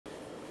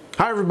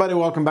Hi everybody,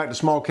 welcome back to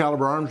Small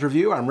Caliber Arms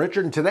Review. I'm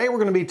Richard, and today we're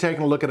going to be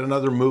taking a look at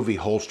another movie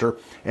holster.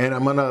 And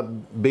I'm going to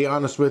be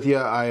honest with you,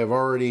 I have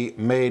already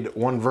made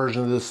one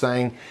version of this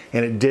thing,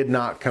 and it did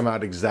not come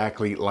out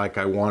exactly like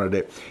I wanted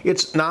it.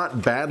 It's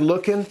not bad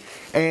looking,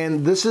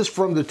 and this is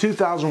from the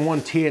 2001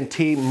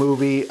 TNT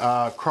movie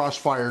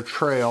Crossfire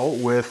Trail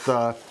with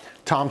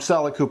Tom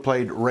Selleck, who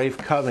played Rafe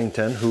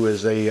Covington, who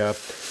is a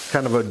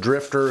kind of a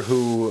drifter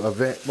who,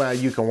 well,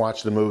 you can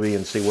watch the movie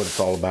and see what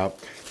it's all about.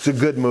 It's a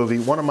good movie.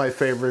 One of my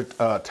favorite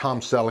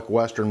Tom Selleck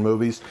Western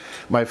movies.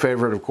 My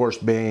favorite, of course,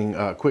 being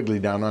Quigley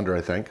Down Under,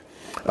 I think.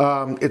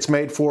 It's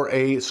made for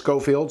a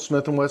Schofield,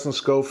 Smith Wesson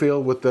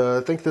Schofield with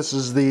the, I think this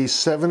is the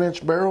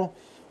 7-inch barrel.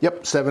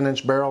 Yep,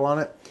 7-inch barrel on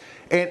it.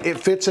 And it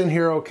fits in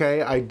here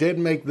okay. I did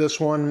make this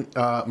one,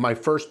 my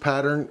first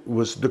pattern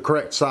was the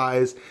correct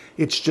size.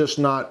 It's just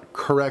not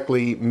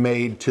correctly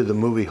made to the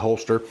movie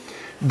holster.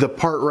 The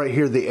part right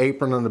here, the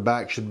apron on the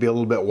back, should be a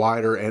little bit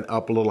wider and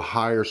up a little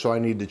higher, so I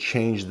need to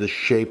change the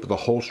shape of the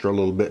holster a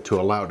little bit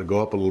to allow it to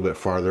go up a little bit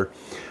farther.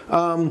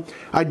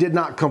 I did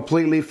not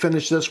completely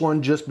finish this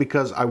one just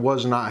because I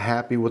was not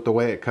happy with the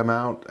way it came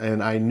out,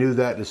 and I knew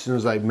that as soon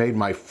as I made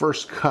my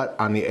first cut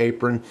on the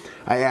apron.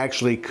 I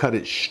actually cut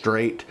it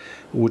straight,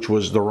 which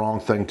was the wrong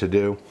thing to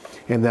do.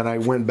 And then I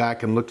went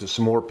back and looked at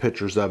some more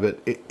pictures of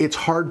it. It's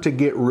hard to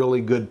get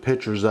really good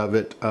pictures of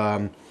it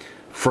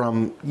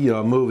from, you know,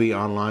 a movie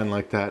online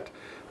like that.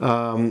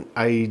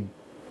 It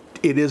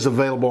is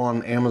available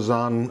on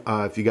Amazon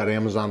if you got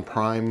Amazon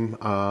Prime.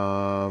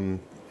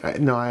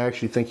 No, I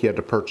actually think you had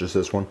to purchase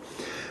this one.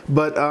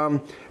 But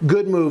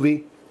good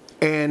movie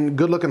and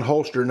good looking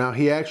holster. Now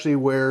he actually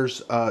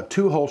wears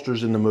two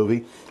holsters in the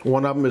movie.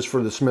 One of them is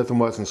for the Smith &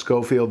 Wesson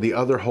Schofield. The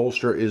other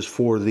holster is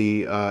for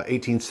the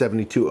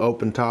 1872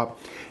 open top.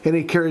 And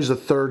he carries a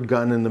third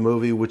gun in the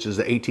movie, which is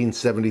the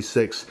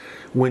 1876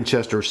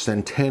 Winchester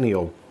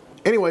Centennial.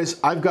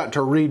 Anyways, I've got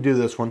to redo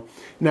this one.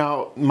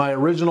 Now, my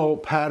original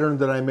pattern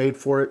that I made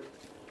for it,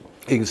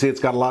 you can see it's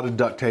got a lot of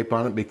duct tape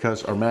on it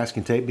because, or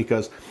masking tape,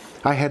 because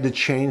I had to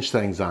change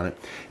things on it.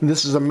 And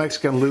this is a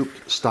Mexican loop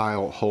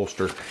style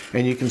holster.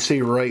 And you can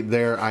see right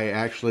there, I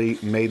actually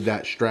made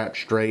that strap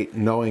straight,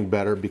 knowing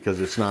better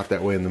because it's not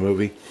that way in the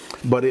movie.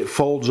 But it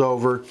folds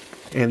over,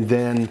 and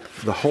then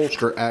the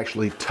holster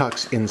actually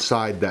tucks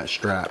inside that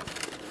strap.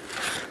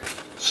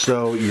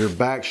 So your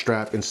back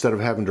strap, instead of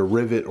having to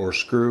rivet or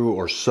screw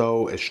or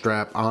sew a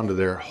strap onto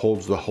there,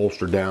 holds the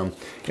holster down,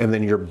 and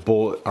then your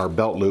bullet or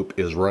belt loop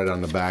is right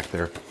on the back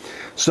there.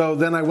 So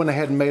then I went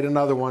ahead and made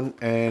another one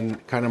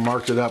and kind of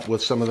marked it up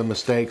with some of the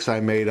mistakes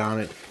I made on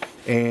it,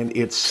 and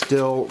it's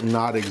still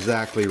not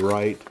exactly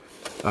right.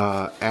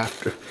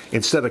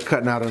 Instead of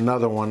cutting out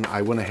another one,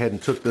 I went ahead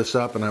and took this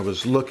up, and I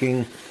was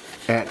looking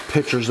at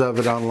pictures of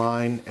it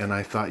online, and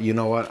I thought, you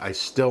know what, I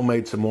still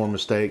made some more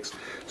mistakes.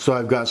 So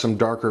I've got some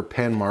darker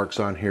pen marks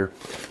on here.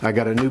 I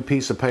got a new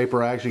piece of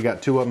paper. I actually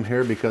got two of them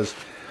here because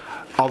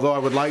although I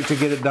would like to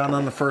get it done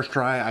on the first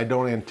try, I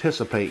don't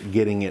anticipate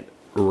getting it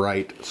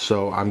right.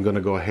 So I'm going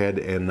to go ahead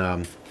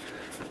and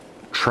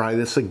try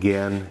this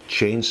again,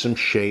 change some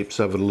shapes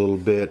of it a little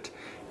bit,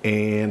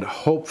 and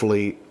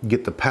hopefully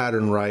get the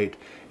pattern right,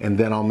 and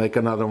then I'll make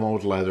another one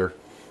with leather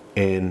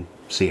and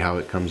see how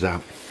it comes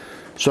out.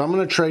 So I'm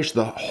going to trace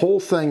the whole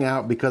thing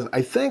out because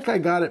I think I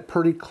got it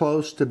pretty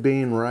close to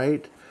being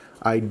right.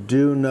 I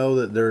do know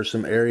that there are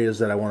some areas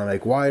that I want to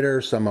make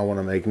wider, some I want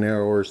to make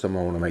narrower, some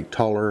I want to make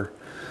taller,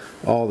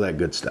 all that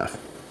good stuff.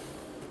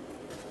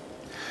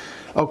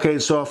 Okay,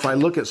 so if I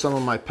look at some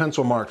of my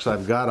pencil marks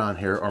I've got on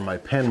here, or my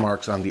pen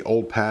marks on the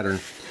old pattern,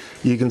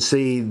 you can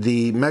see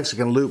the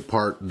Mexican loop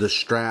part, the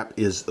strap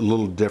is a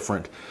little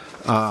different.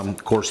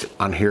 Of course,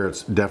 on here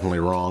it's definitely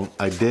wrong.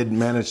 I did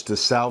manage to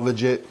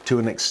salvage it to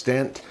an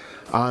extent.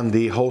 On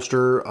the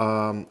holster,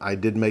 I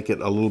did make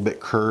it a little bit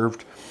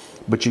curved,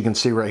 but you can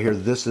see right here,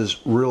 this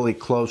is really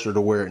closer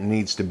to where it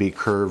needs to be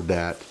curved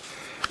at.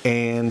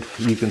 And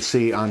you can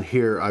see on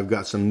here, I've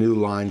got some new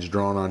lines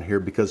drawn on here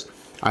because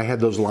I had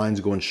those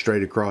lines going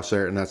straight across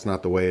there, and that's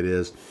not the way it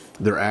is.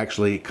 They're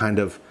actually kind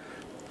of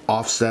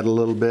offset a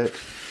little bit.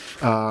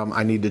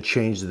 I need to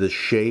change the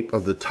shape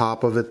of the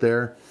top of it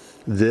there.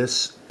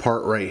 This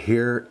part right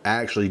here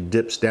actually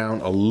dips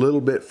down a little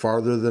bit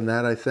farther than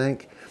that, I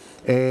think.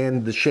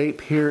 And the shape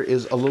here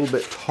is a little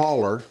bit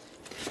taller,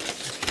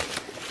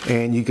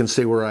 and you can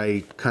see where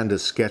I kind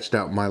of sketched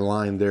out my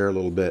line there a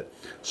little bit.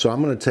 So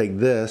I'm going to take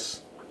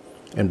this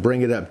and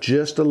bring it up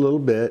just a little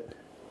bit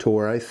to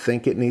where I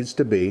think it needs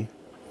to be,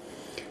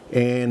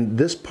 and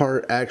this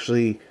part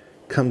actually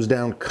comes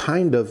down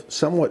kind of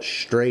somewhat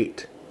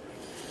straight,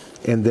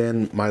 and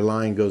then my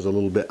line goes a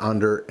little bit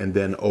under and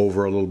then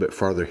over a little bit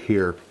farther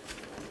here.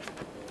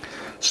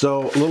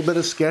 So a little bit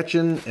of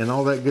sketching and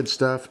all that good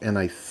stuff, and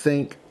I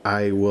think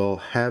I will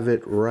have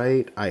it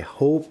right. I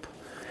hope.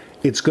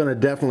 It's going to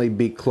definitely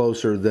be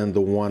closer than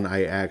the one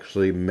I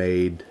actually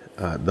made,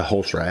 the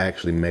holster I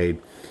actually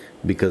made,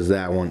 because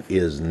that one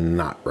is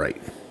not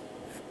right.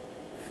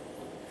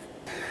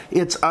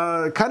 It's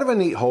kind of a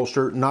neat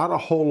holster, not a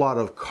whole lot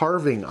of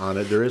carving on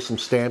it. There is some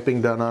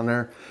stamping done on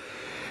there.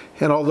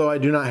 And although I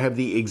do not have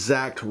the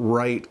exact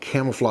right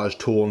camouflage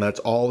tool, and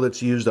that's all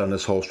that's used on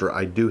this holster,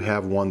 I do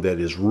have one that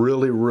is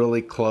really,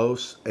 really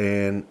close,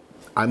 and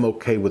I'm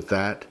okay with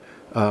that.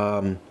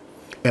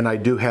 And I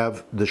do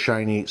have the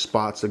shiny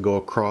spots that go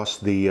across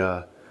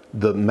the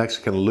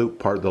Mexican loop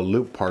part, the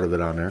loop part of it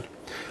on there.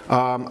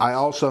 I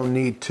also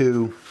need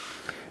to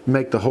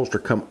make the holster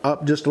come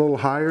up just a little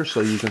higher, so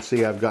you can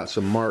see I've got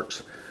some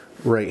marks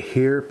right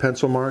here,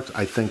 pencil marks.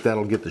 I think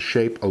that'll get the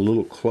shape a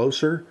little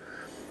closer,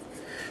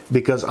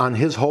 because on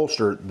his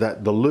holster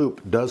that the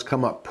loop does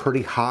come up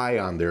pretty high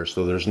on there,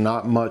 so there's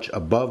not much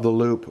above the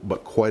loop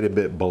but quite a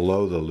bit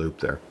below the loop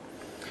there.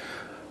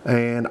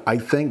 And I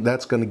think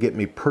that's going to get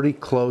me pretty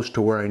close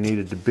to where I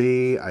needed to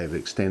be. I've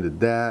extended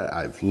that,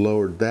 I've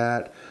lowered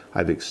that,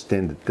 I've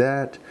extended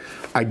that.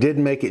 I did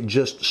make it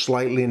just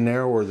slightly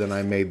narrower than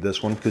I made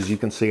this one, because you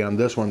can see on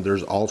this one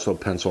there's also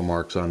pencil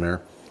marks on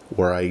there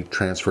where I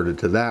transferred it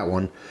to that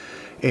one.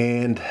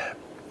 And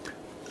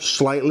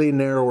slightly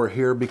narrower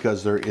here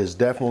because there is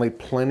definitely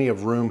plenty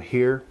of room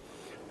here.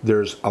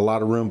 There's a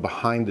lot of room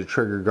behind the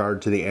trigger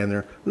guard to the end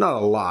there.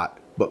 Not a lot,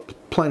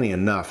 but plenty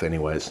enough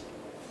anyways.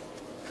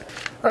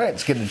 All right,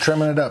 let's get to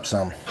trimming it up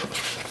some.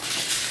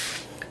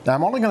 Now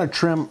I'm only going to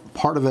trim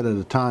part of it at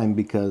a time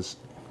because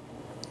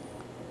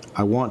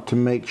I want to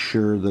make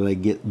sure that I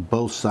get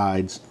both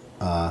sides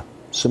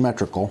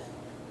symmetrical.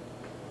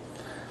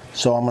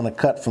 So I'm going to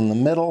cut from the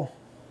middle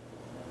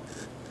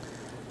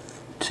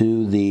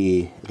to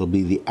it'll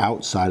be the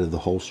outside of the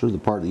holster, the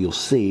part that you'll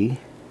see.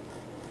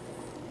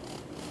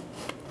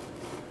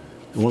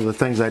 And one of the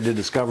things I did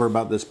discover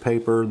about this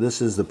paper,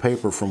 this is the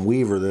paper from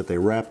Weaver that they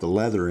wrap the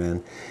leather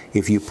in.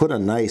 If you put a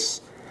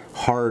nice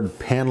hard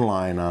pen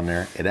line on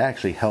there, it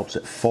actually helps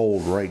it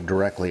fold right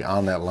directly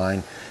on that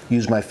line.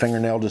 Use my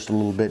fingernail just a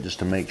little bit just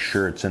to make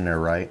sure it's in there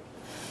right.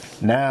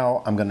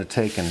 Now I'm going to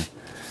take and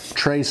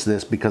trace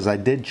this because I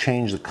did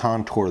change the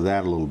contour of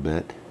that a little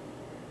bit.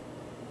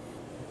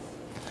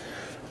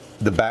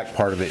 The back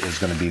part of it is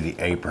going to be the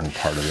apron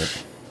part of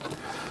it.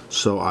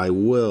 So I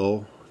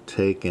will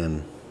take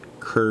and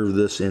curve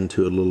this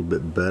into a little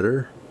bit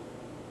better.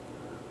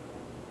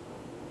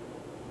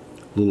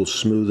 A little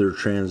smoother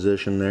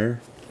transition there.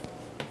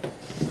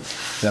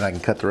 Then I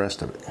can cut the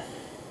rest of it.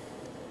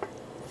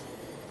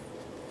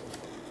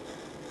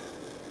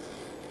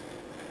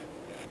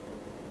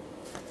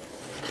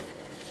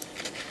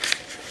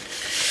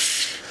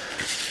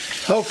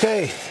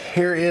 Okay,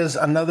 here is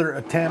another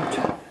attempt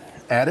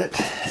at it.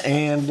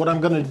 And what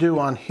I'm going to do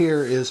on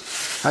here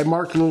is I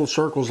marked little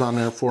circles on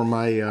there for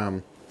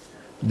my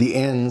the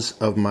ends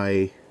of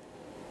my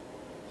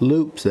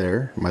loops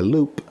there, my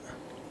loop.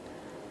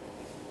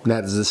 And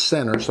that is the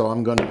center, so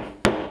I'm going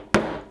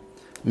to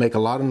make a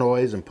lot of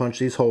noise and punch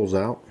these holes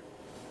out.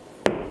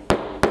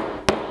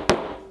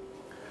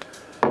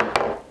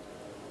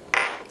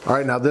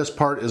 Alright, now this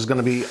part is going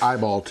to be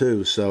eyeball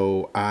too,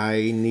 so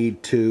I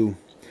need to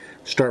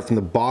start from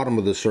the bottom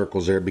of the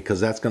circles there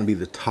because that's going to be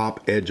the top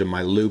edge of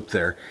my loop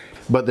there.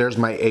 But there's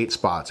my 8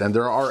 spots, and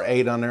there are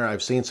 8 on there.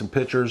 I've seen some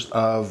pictures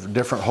of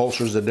different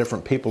holsters that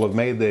different people have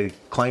made. They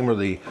claim are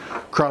the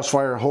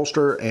Crossfire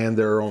holster, and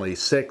there are only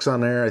 6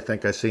 on there. I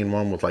think I seen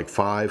one with like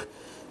 5,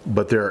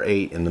 but there are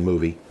 8 in the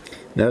movie.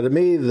 Now to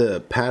me, the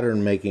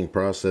pattern making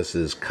process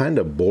is kind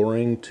of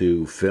boring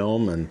to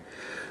film and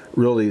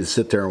really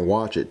sit there and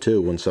watch it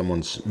too when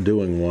someone's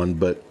doing one.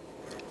 But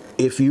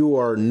if you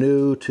are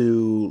new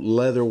to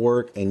leather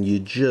work and you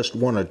just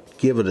want to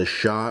give it a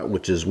shot,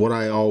 which is what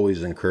I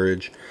always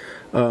encourage,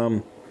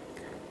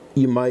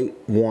 you might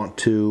want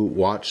to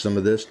watch some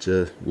of this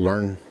to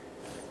learn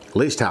at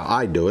least how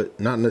I do it.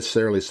 Not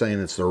necessarily saying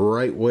it's the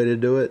right way to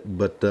do it,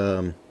 but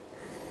the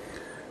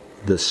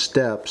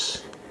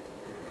steps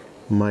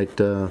might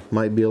be a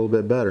little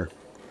bit better.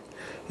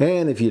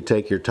 And if you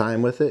take your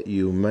time with it,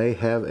 you may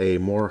have a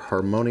more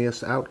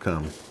harmonious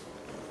outcome.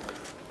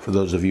 For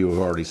those of you who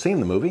have already seen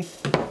the movie.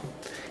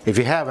 If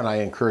you haven't, I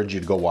encourage you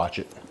to go watch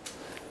it.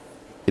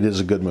 It is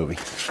a good movie.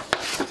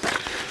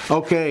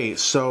 Okay,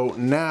 so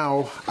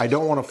now I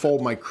don't want to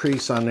fold my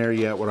crease on there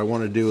yet. What I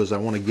want to do is I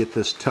want to get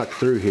this tucked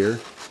through here.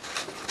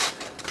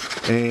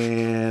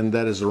 And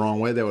that is the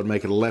wrong way. That would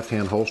make it a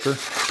left-hand holster.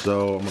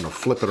 So I'm going to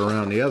flip it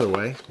around the other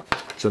way.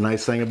 It's a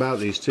nice thing about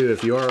these too.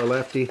 If you are a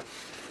lefty,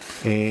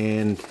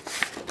 and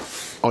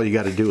all you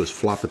got to do is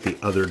flop it the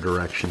other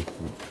direction.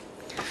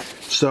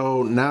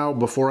 So now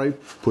before I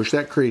push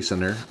that crease in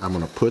there, I'm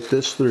going to put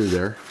this through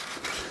there.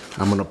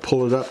 I'm going to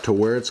pull it up to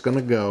where it's going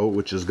to go,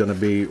 which is going to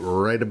be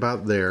right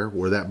about there,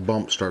 where that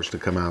bump starts to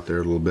come out there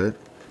a little bit.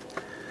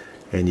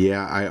 And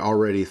yeah, I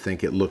already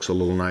think it looks a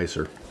little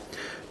nicer.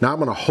 Now I'm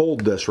going to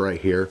hold this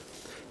right here,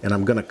 and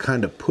I'm going to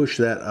kind of push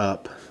that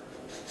up.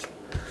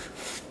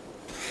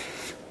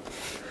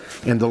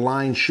 And the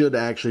line should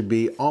actually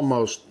be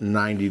almost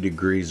 90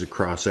 degrees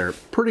across there,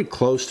 pretty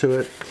close to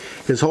it.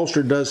 His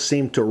holster does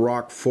seem to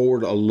rock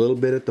forward a little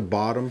bit at the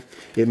bottom.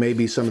 It may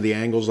be some of the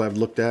angles I've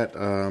looked at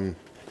in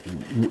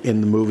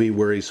the movie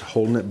where he's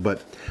holding it,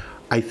 but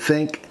I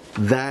think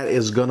that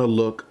is going to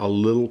look a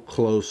little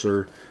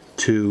closer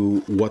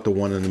to what the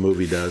one in the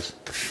movie does.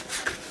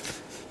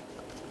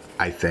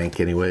 I think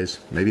anyways.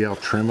 Maybe I'll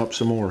trim up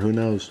some more, who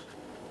knows.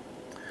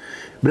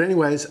 But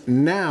anyways,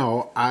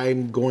 now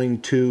I'm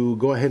going to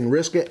go ahead and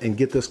risk it and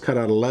get this cut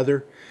out of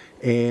leather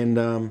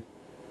and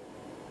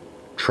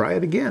try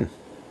it again.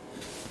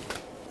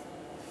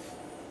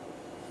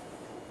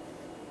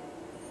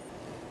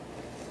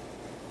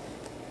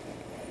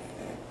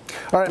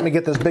 All right, let me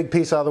get this big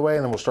piece out of the way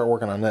and then we'll start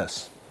working on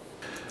this.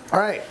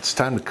 All right, it's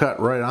time to cut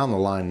right on the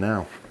line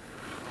now.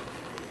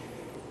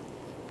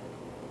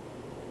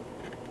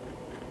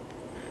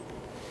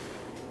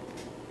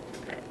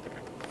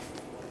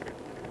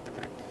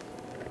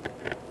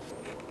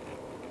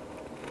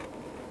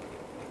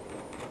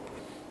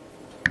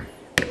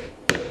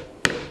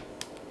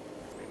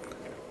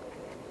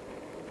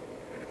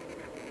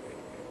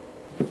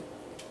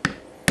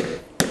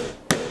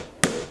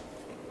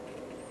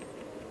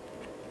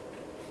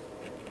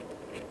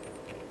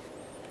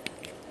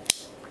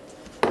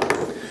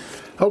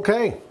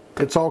 Okay,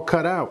 it's all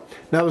cut out.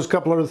 Now there's a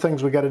couple other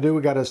things we got to do.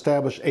 We got to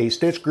establish a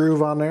stitch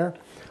groove on there.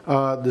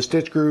 The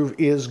stitch groove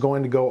is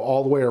going to go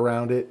all the way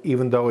around it,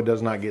 even though it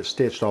does not get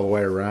stitched all the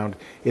way around.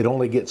 It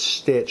only gets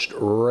stitched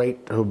right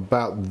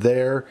about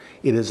there.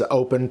 It is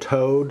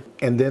open-toed.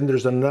 And then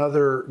there's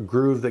another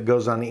groove that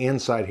goes on the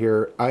inside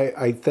here.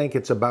 I think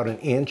it's about 1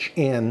 inch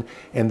in,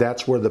 and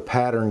that's where the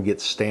pattern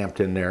gets stamped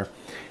in there.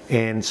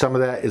 And some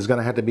of that is going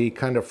to have to be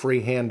kind of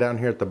freehand down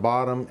here at the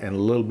bottom and a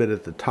little bit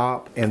at the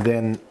top. And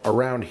then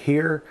around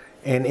here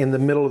and in the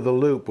middle of the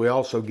loop, we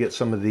also get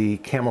some of the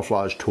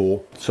camouflage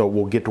tool. So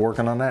we'll get to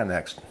working on that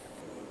next.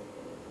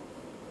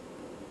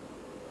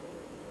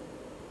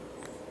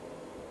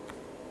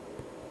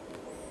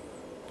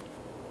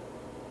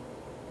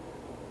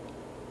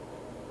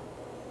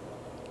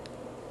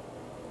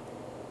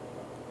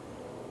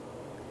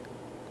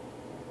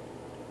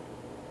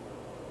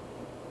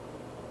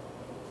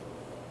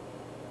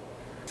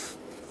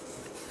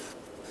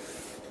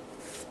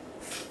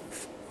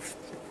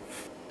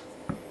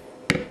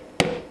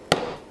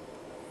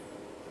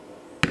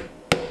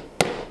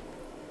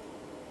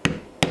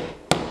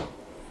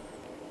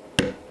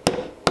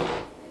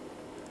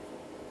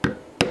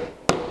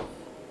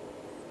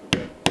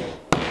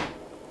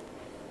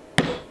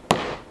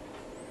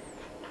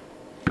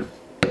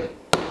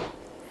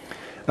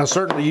 Now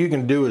certainly you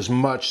can do as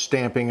much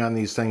stamping on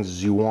these things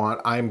as you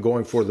want. I'm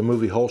going for the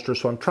movie holster,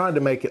 so I'm trying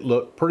to make it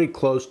look pretty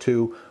close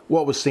to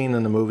what was seen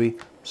in the movie.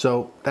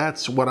 So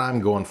that's what I'm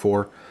going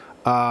for.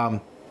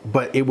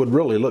 But it would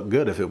really look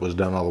good if it was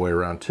done all the way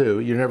around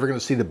too. You're never going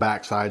to see the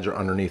back sides or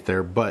underneath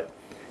there, but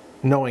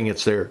knowing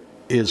it's there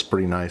is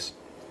pretty nice.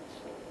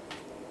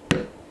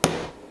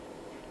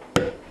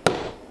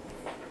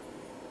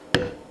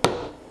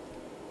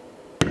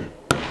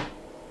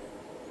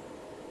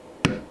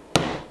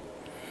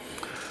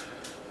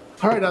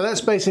 All right, now that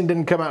spacing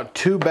didn't come out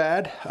too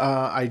bad.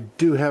 I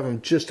do have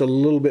them just a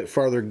little bit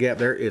farther gap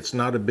there. It's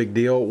not a big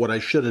deal. What I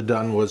should have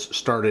done was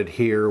started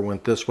here,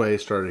 went this way,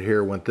 started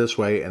here, went this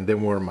way, and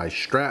then where my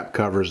strap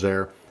covers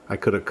there, I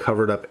could have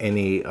covered up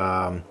any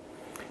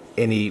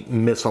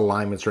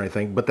misalignments or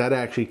anything, but that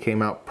actually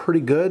came out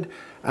pretty good,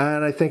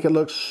 and I think it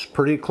looks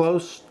pretty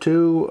close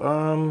to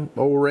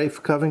old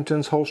Rafe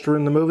Covington's holster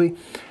in the movie.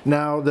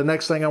 Now, the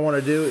next thing I want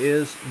to do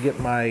is get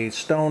my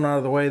stone out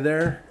of the way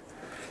there.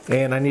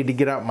 And I need to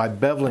get out my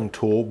beveling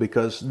tool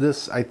because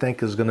this, I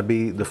think, is going to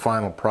be the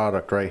final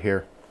product right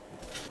here.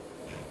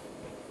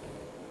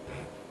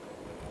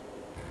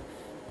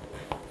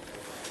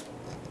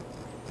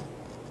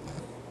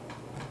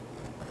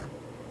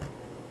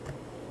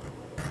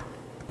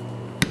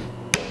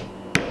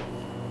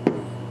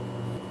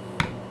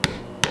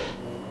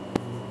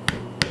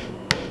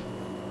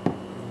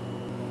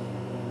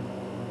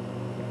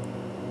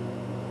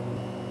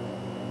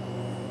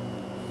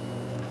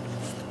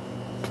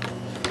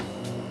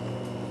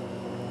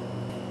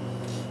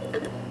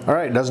 All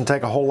right, it doesn't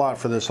take a whole lot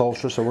for this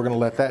holster, so we're going to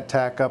let that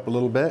tack up a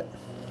little bit.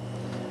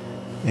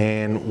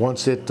 And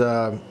once it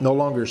no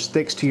longer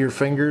sticks to your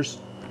fingers,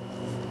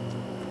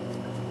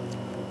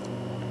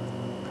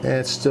 and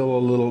it's still a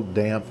little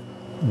damp,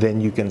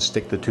 then you can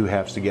stick the two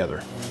halves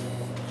together.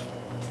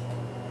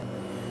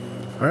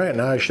 All right,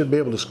 now I should be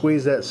able to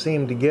squeeze that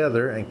seam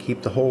together and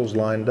keep the holes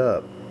lined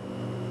up.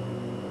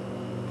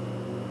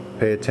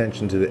 Pay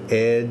attention to the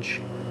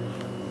edge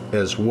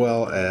as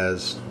well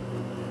as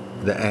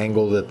the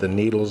angle that the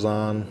needle's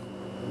on.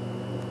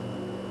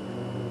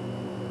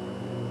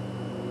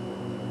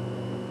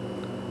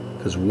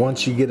 Because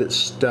once you get it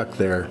stuck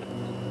there,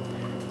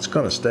 it's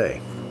going to stay.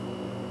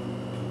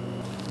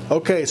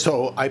 Okay,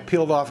 so I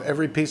peeled off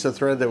every piece of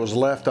thread that was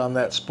left on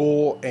that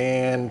spool,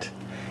 and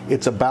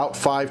it's about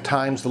 5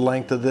 times the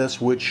length of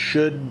this, which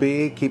should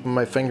be, keeping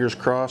my fingers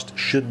crossed,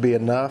 should be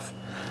enough.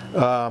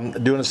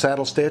 Doing a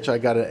saddle stitch, I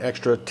got an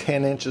extra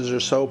 10 inches or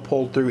so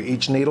pulled through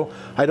each needle.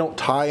 I don't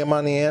tie them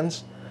on the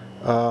ends.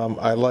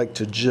 I like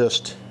to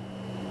just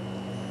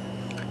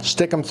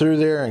stick them through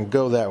there and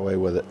go that way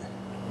with it.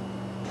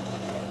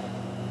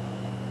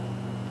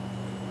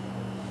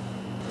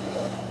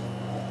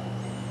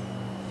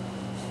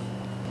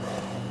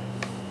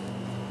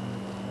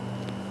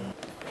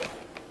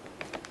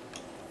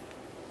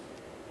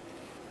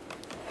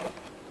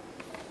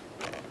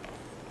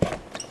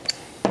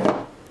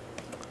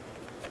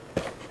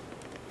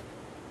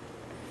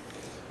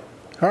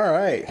 All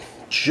right,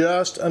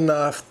 just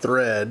enough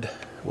thread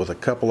with a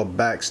couple of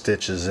back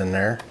stitches in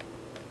there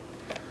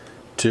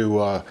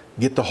to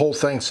get the whole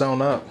thing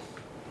sewn up.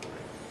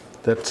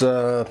 That's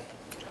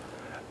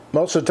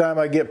most of the time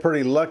I get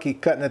pretty lucky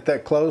cutting it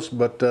that close,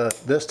 but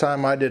this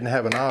time I didn't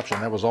have an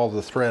option. That was all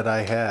the thread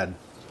I had.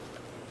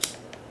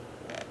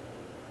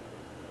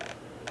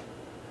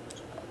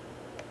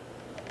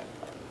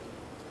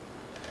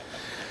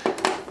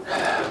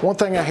 One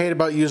thing I hate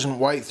about using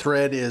white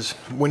thread is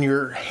when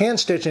you're hand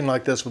stitching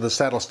like this with a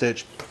saddle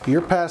stitch,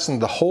 you're passing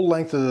the whole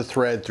length of the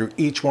thread through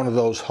each one of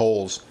those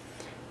holes.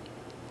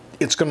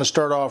 It's going to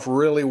start off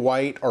really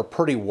white or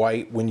pretty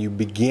white when you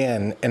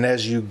begin, and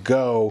as you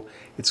go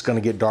it's going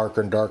to get darker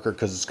and darker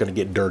because it's going to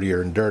get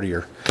dirtier and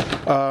dirtier.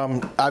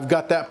 I've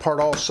got that part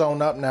all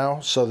sewn up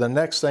now, so the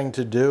next thing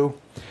to do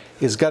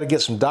is got to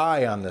get some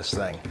dye on this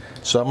thing.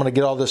 So I'm going to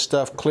get all this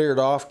stuff cleared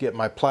off, get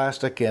my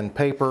plastic and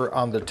paper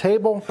on the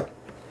table,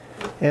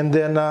 and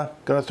then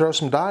going to throw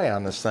some dye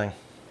on this thing.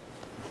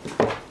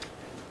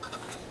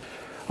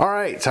 All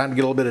right, time to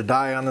get a little bit of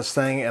dye on this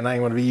thing, and I'm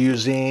going to be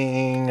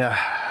using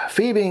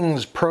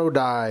Fiebing's Pro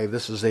Dye.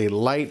 This is a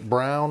light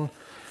brown,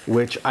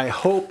 which I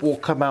hope will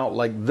come out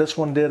like this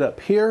one did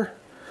up here,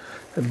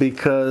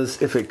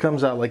 because if it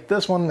comes out like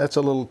this one, that's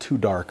a little too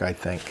dark, I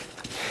think.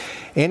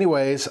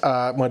 Anyways,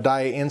 I'm going to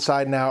dye it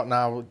inside and out.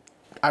 Now,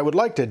 I would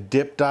like to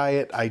dip dye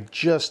it. I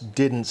just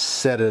didn't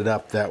set it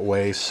up that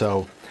way,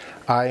 so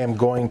I am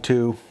going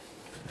to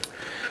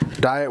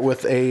dye it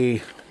with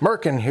a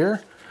Merkin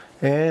here.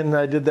 And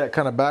I did that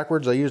kind of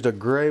backwards. I used a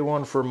gray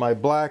one for my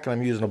black, and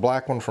I'm using a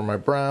black one for my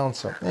brown,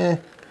 so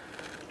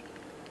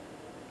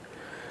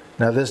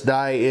Now this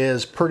dye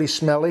is pretty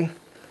smelly,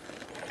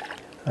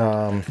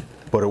 but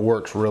it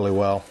works really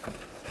well.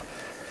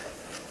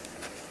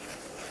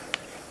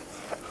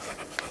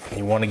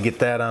 You want to get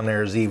that on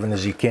there as even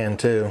as you can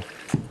too.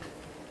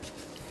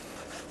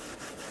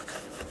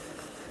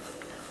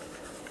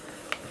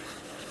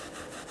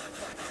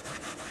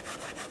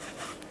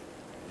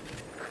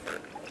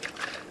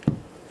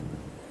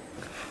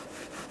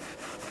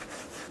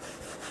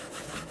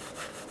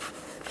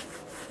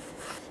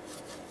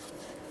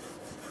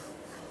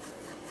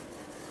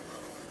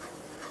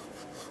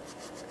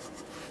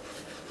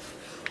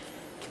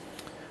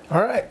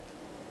 All right,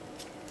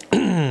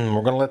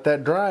 we're gonna let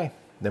that dry.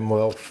 Then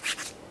we'll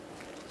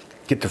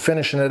get to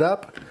finishing it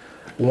up.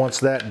 Once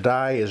that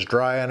dye is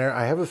dry on there,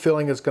 I have a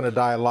feeling it's gonna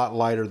dye a lot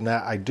lighter than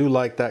that. I do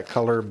like that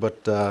color,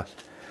 but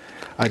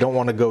I don't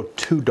wanna go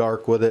too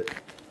dark with it.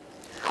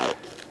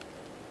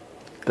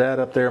 That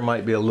up there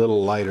might be a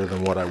little lighter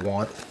than what I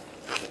want.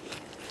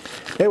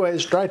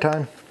 Anyways, dry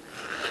time.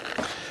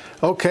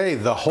 Okay,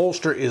 the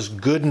holster is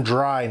good and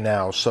dry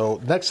now. So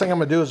next thing I'm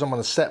gonna do is I'm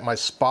gonna set my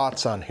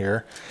spots on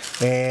here.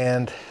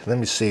 And let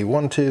me see,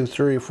 1, 2,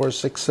 3, 4,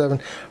 6, 7.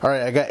 All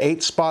right, I got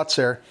 8 spots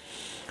there.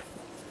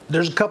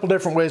 There's a couple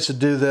different ways to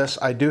do this.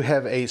 I do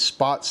have a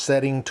spot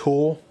setting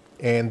tool,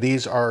 and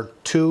these are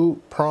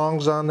 2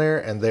 prongs on there,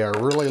 and they are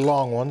really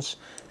long ones,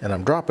 and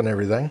I'm dropping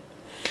everything.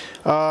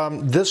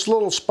 This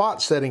little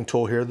spot setting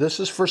tool here, this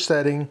is for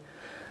setting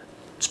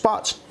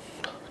spots,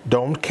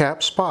 domed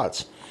cap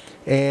spots.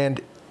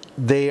 And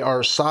they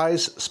are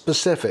size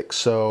specific,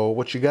 so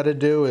what you got to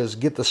do is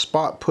get the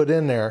spot put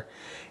in there,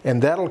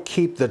 and that'll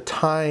keep the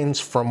tines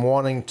from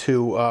wanting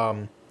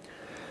to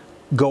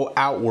go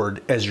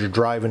outward as you're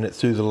driving it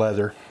through the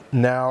leather.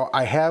 Now,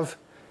 I have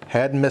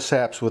had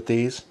mishaps with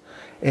these,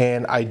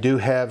 and I do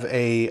have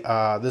a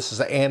this is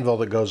an anvil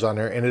that goes on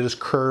there, and it is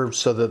curved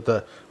so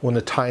that when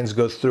the tines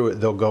go through it,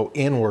 they'll go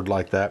inward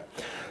like that.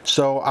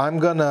 So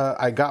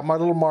I got my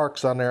little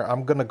marks on there.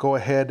 I'm gonna go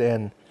ahead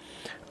and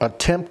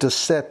attempt to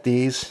set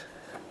these,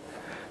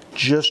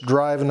 just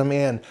driving them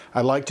in.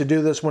 I like to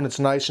do this when it's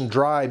nice and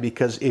dry,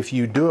 because if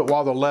you do it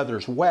while the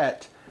leather's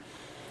wet,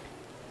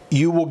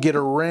 you will get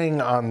a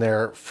ring on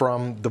there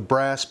from the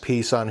brass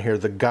piece on here,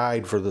 the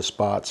guide for the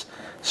spots.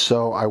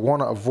 So I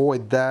want to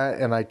avoid that,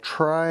 and I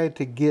try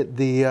to get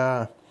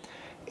the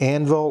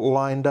anvil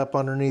lined up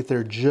underneath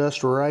there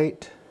just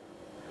right.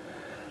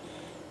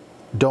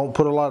 Don't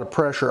put a lot of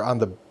pressure on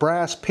the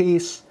brass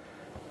piece.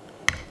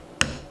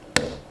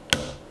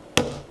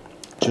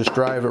 Just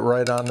drive it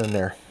right on in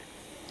there.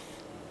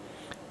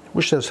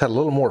 Wish this had a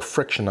little more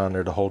friction on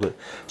there to hold it.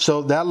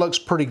 So that looks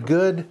pretty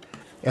good,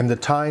 and the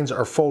tines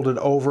are folded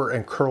over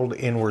and curled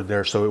inward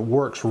there, so it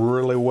works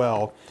really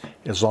well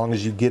as long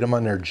as you get them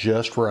on there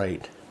just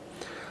right.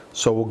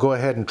 So we'll go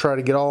ahead and try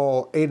to get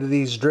all 8 of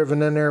these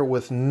driven in there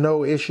with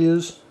no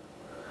issues.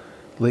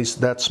 At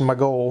least that's my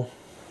goal.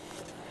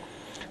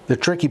 The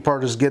tricky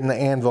part is getting the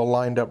anvil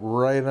lined up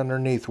right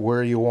underneath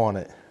where you want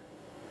it.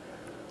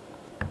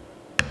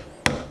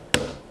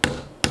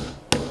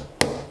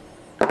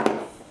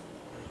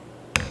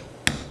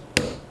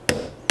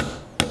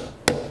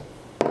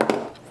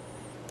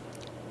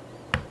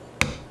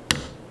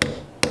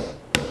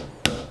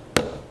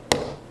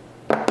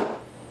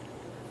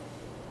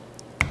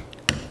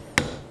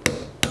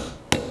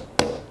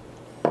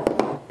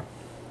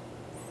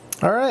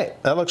 All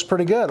right, that looks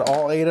pretty good.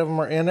 All 8 of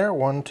them are in there.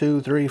 1,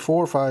 2, 3,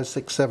 4, 5,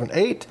 6, 7,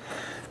 8.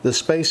 The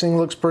spacing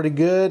looks pretty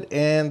good,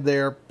 and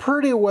they're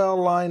pretty well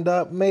lined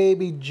up,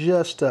 maybe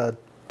just a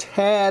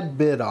tad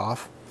bit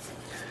off.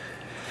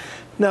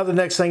 Now the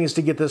next thing is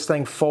to get this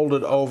thing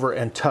folded over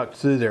and tucked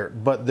through there,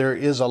 but there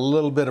is a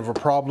little bit of a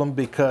problem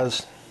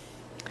because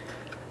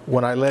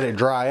when I let it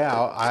dry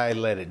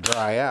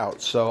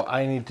out, so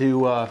I need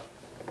to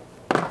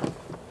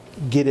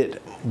get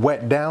it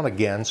wet down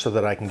again so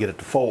that I can get it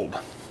to fold.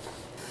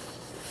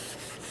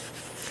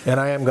 And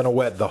I am going to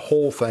wet the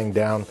whole thing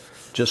down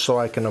just so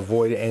I can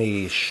avoid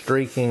any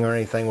streaking or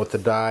anything with the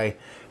dye.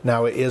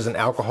 Now it is an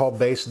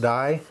alcohol-based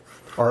dye,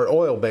 or an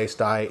oil-based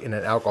dye in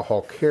an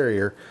alcohol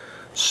carrier.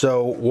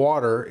 So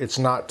water, it's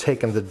not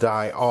taking the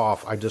dye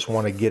off. I just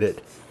want to get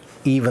it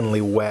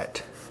evenly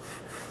wet,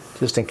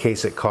 just in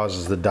case it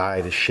causes the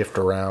dye to shift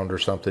around or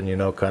something, you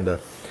know, kind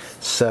of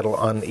settle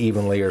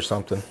unevenly or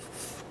something.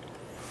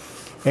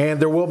 And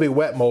there will be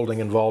wet molding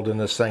involved in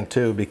this thing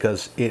too,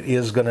 because it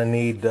is going to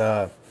need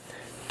to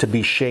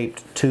be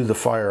shaped to the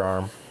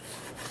firearm.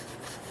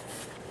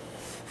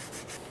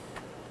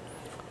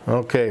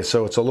 Okay,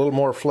 so it's a little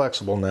more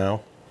flexible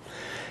now,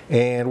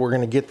 and we're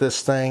going to get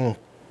this thing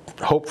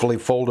hopefully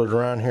folded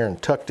around here and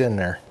tucked in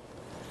there.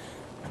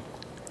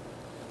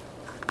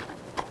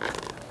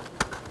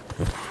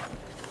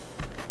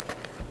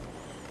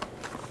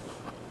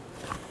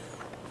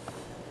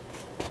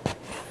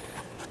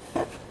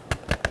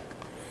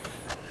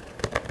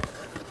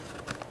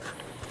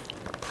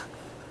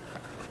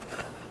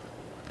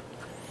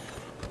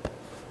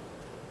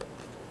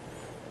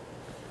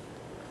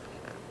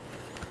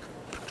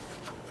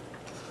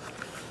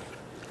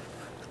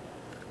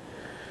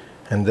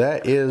 And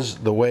that is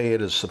the way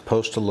it is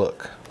supposed to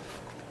look.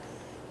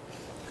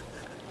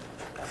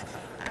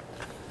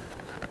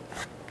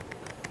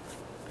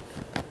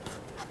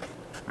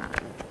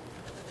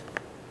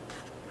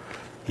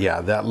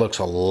 Yeah, that looks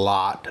a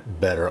lot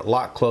better, a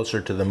lot closer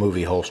to the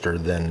movie holster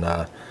than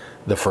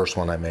the first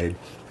one I made.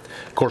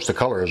 Of course, the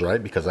color is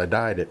right because I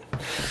dyed it.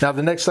 Now,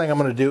 the next thing I'm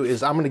going to do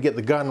is I'm going to get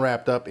the gun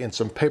wrapped up in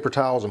some paper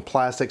towels and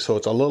plastic so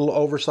it's a little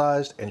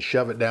oversized and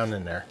shove it down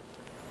in there.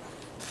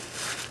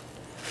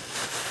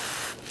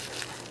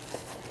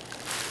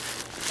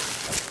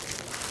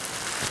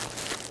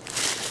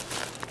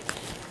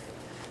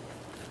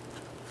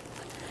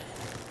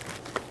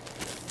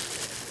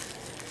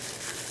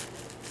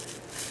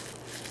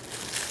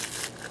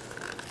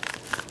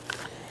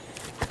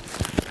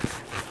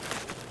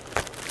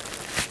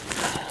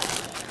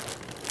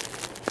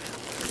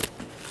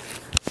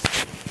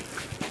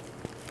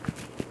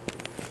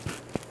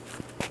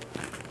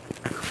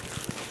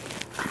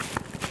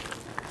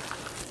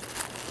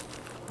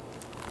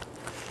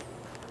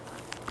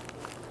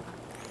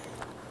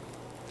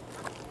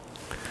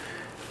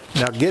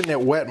 Now, getting it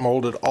wet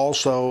molded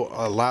also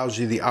allows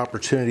you the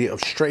opportunity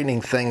of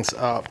straightening things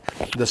up.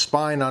 The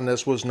spine on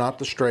this was not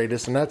the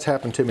straightest, and that's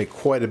happened to me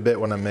quite a bit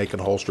when I'm making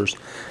holsters.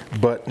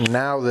 But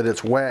now that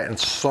it's wet and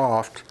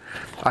soft,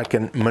 I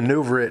can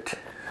maneuver it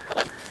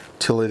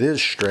till it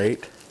is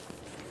straight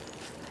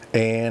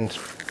and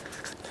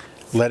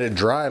let it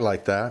dry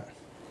like that,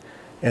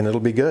 and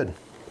it'll be good.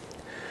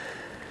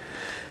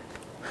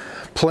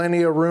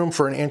 Plenty of room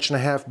for an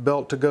 1.5-inch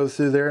belt to go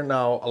through there.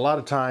 Now, a lot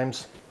of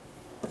times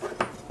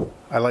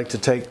I like to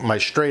take my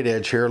straight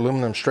edge here,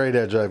 aluminum straight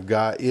edge I've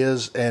got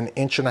is an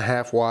 1.5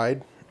 inch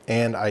wide,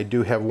 and I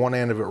do have one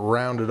end of it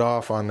rounded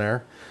off on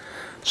there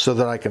so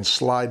that I can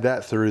slide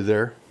that through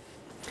there,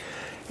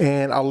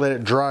 and I'll let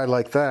it dry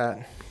like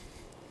that.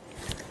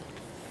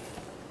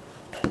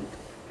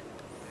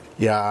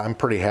 Yeah, I'm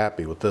pretty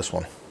happy with this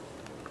one.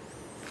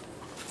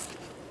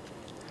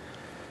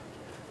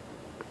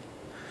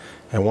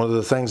 And one of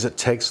the things that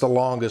takes the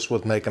longest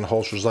with making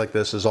holsters like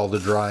this is all the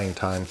drying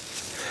time.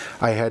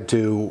 I had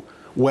to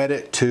wet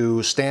it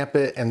to stamp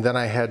it, and then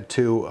I had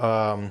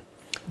to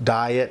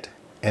dye it,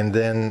 and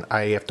then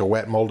I have to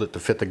wet mold it to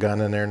fit the gun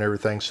in there and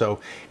everything.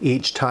 So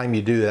each time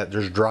you do that,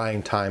 there's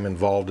drying time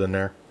involved in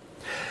there.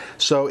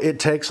 So it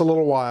takes a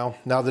little while.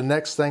 Now the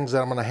next things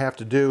that I'm going to have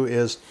to do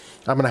is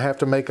I'm going to have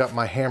to make up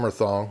my hammer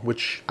thong,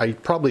 which I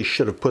probably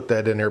should have put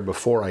that in there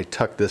before I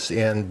tuck this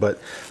in, but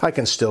I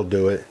can still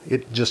do it.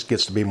 It just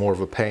gets to be more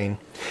of a pain.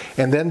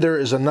 And then there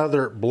is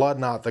another blood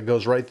knot that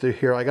goes right through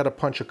here. I got to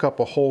punch a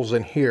couple holes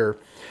in here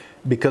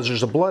because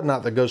there's a blood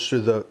knot that goes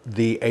through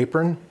the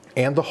apron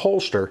and the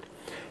holster.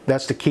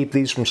 That's to keep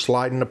these from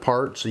sliding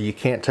apart, so you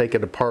can't take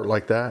it apart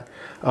like that.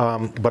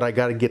 But I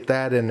got to get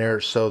that in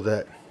there so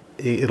that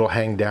it'll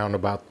hang down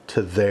about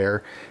to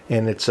there,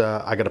 and it's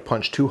I got to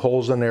punch 2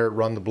 holes in there,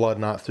 run the blood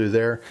knot through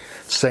there.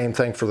 Same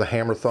thing for the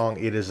hammer thong.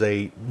 It is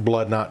a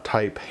blood knot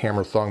type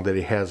hammer thong that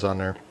he has on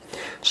there.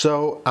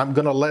 So I'm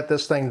going to let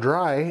this thing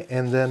dry,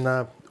 and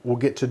then we'll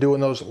get to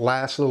doing those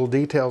last little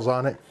details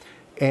on it,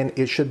 and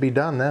it should be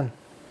done then.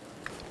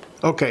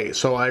 Okay,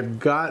 so I've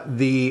got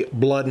the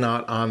blood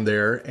knot on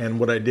there, and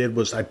what I did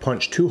was I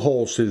punched 2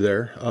 holes through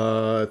there.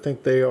 I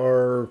think they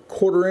are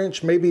 1/4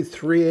 inch, maybe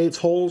 3/8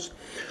 holes,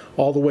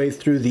 all the way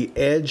through the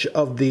edge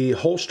of the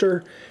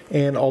holster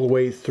and all the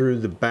way through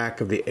the back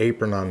of the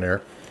apron on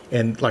there.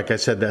 And like I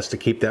said, that's to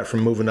keep that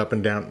from moving up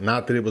and down.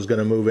 Not that it was going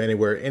to move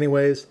anywhere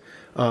anyways.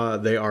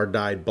 They are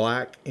dyed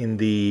black in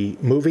the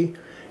movie,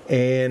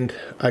 and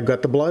I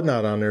got the blood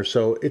knot on there,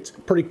 so it's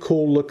pretty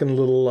cool looking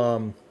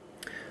little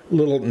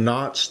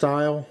knot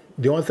style.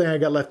 The only thing I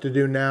got left to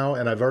do now,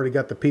 and I've already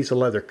got the piece of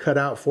leather cut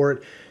out for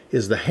it,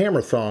 is the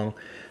hammer thong.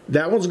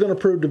 That one's going to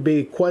prove to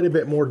be quite a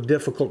bit more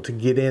difficult to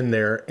get in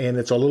there, and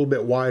it's a little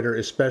bit wider,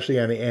 especially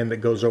on the end that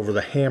goes over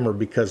the hammer,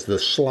 because the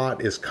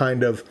slot is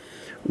kind of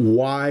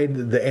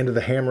wide. The end of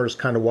the hammer is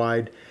kind of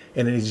wide,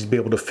 and it needs to be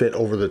able to fit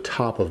over the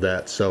top of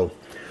that. So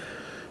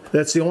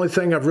that's the only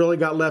thing I've really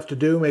got left to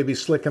do, maybe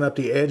slicking up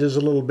the edges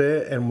a little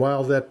bit. And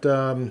while that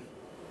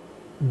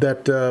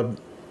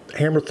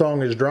hammer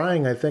thong is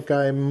drying, I think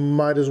I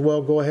might as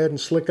well go ahead and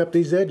slick up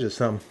these edges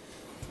some.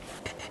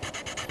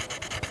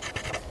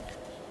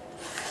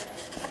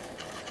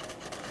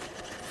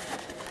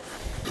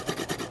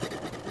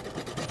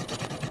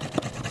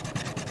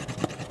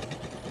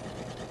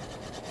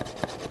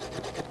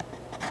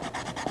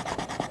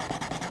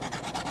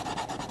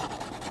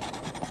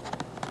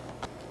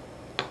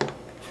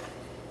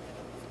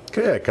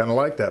 Okay, I kind of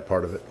like that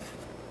part of it.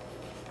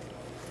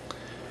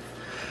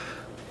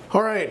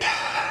 All right,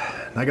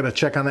 I gotta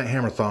check on that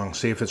hammer thong,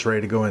 see if it's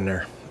ready to go in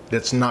there.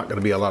 It's not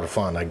gonna be a lot of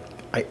fun.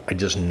 I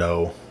just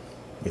know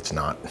it's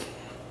not.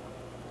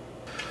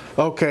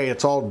 Okay,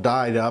 it's all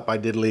dyed up. I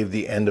did leave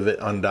the end of it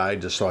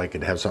undyed just so I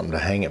could have something to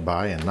hang it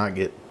by and not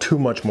get too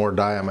much more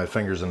dye on my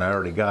fingers than I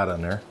already got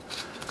on there.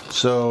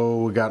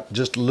 So we got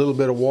just a little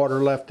bit of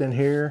water left in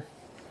here,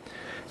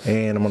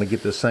 and I'm gonna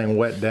get this thing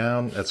wet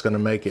down. That's gonna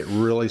make it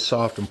really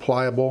soft and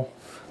pliable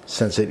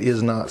since it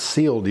is not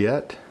sealed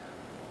yet.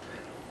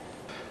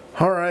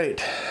 All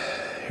right,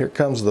 here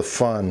comes the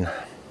fun.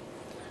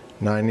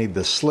 Now I need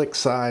the slick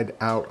side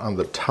out on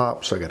the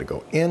top, so I gotta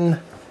go in.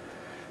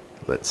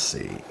 Let's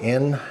see,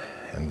 in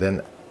and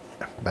then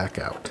back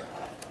out.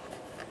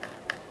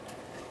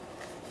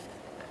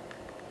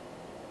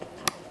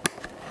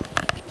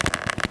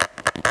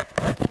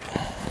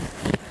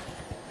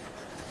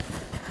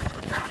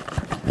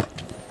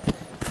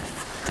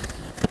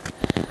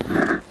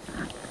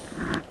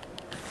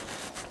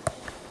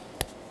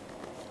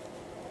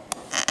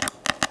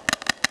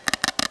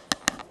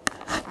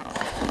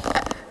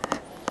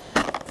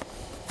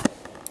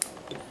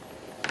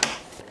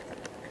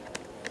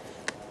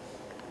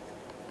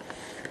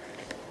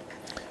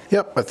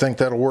 Yep, I think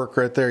that'll work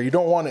right there. You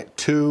don't want it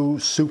too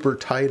super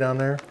tight on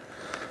there.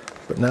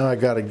 But now I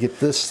got to get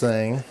this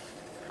thing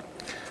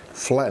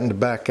flattened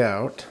back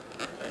out.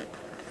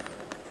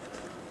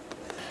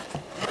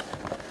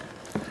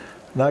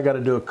 Now I got to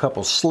do a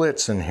couple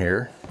slits in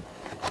here.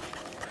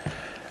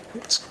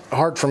 It's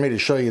hard for me to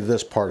show you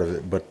this part of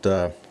it, but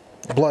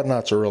blood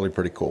knots are really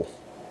pretty cool.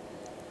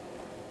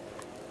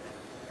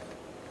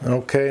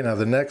 Okay, now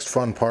the next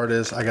fun part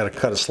is I got to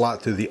cut a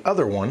slot through the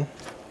other one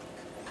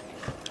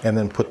and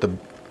then put the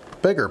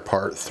bigger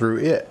part through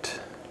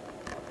it.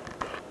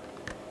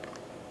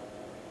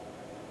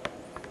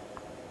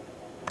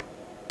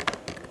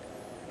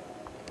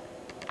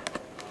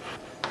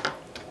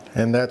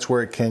 And that's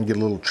where it can get a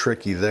little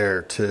tricky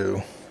there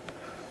too.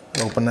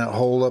 Open that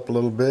hole up a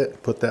little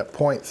bit, put that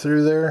point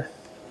through there.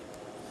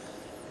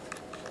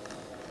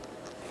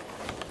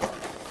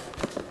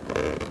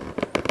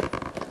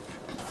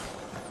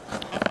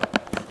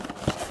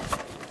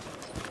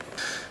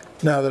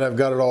 Now that I've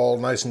got it all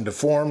nice and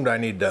deformed, I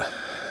need to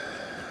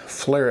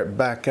flare it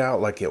back out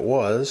like it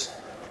was.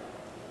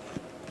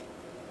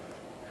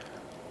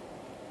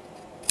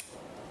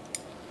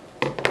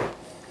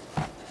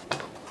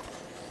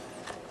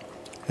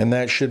 And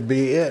that should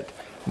be it.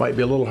 Might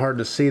be a little hard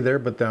to see there,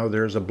 but now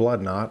there's a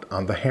blood knot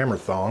on the hammer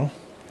thong.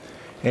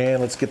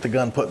 And let's get the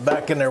gun put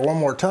back in there one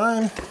more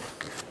time.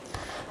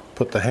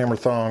 Put the hammer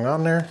thong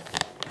on there.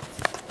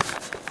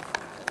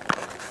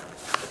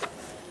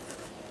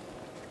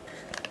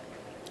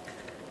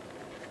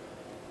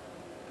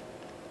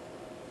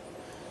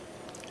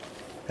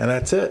 And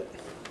that's it.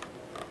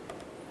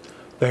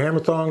 The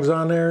hammer thong's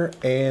on there,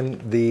 and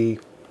the,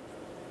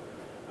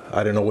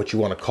 I don't know what you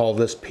want to call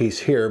this piece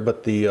here,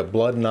 but the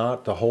blood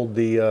knot to hold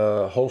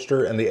the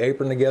holster and the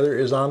apron together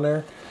is on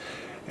there.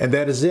 And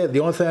that is it. The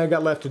only thing I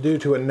got left to do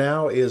to it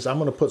now is I'm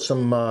going to put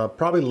some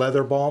probably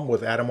leather balm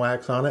with atom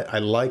wax on it. I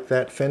like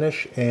that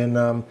finish, and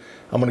I'm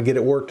going to get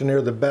it worked in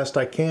there the best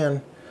I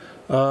can.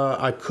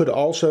 I could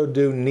also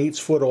do neat's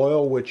foot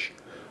oil, which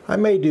I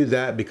may do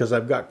that because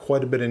I've got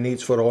quite a bit of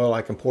neat's foot oil.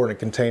 I can pour in a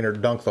container,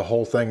 dunk the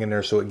whole thing in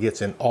there so it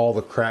gets in all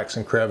the cracks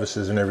and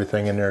crevices and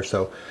everything in there.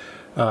 So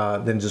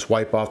then just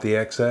wipe off the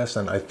excess,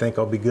 and I think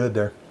I'll be good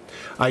there.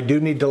 I do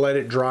need to let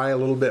it dry a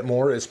little bit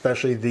more,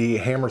 especially the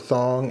hammer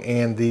thong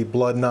and the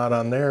blood knot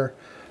on there.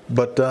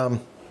 But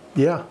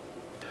yeah,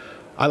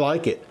 I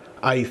like it.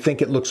 I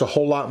think it looks a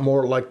whole lot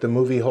more like the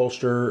movie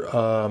holster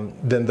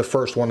than the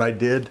first one I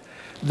did.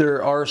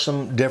 There are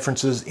some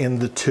differences in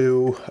the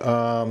two.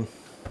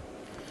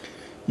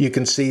 You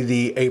can see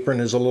the apron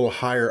is a little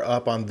higher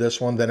up on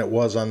this one than it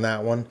was on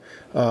that one.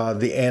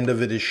 The end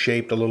of it is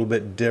shaped a little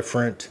bit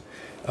different.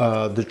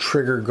 The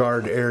trigger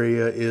guard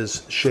area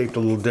is shaped a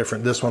little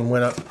different. This one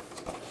went up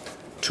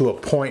to a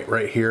point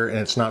right here, and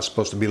it's not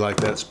supposed to be like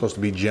that. It's supposed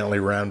to be gently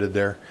rounded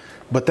there.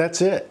 But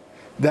that's it.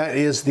 That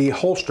is the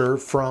holster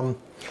from,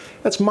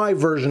 that's my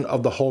version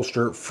of the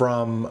holster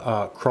from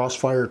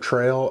Crossfire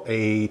Trail,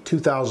 a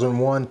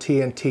 2001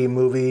 TNT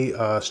movie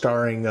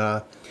starring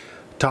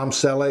Tom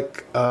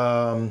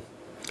Selleck,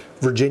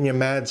 Virginia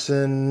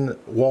Madsen,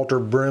 Walter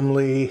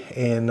Brimley,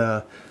 and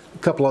a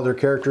couple other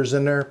characters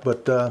in there.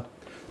 But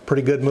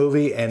pretty good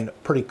movie and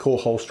pretty cool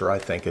holster, I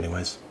think,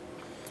 anyways.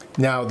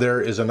 Now,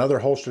 there is another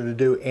holster to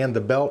do and the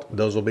belt.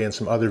 Those will be in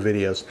some other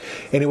videos.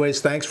 Anyways,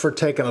 thanks for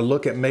taking a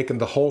look at making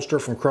the holster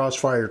from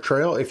Crossfire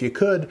Trail. If you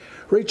could,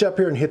 reach up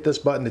here and hit this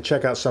button to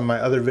check out some of my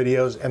other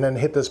videos, and then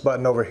hit this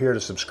button over here to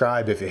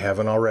subscribe if you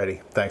haven't already.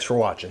 Thanks for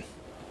watching.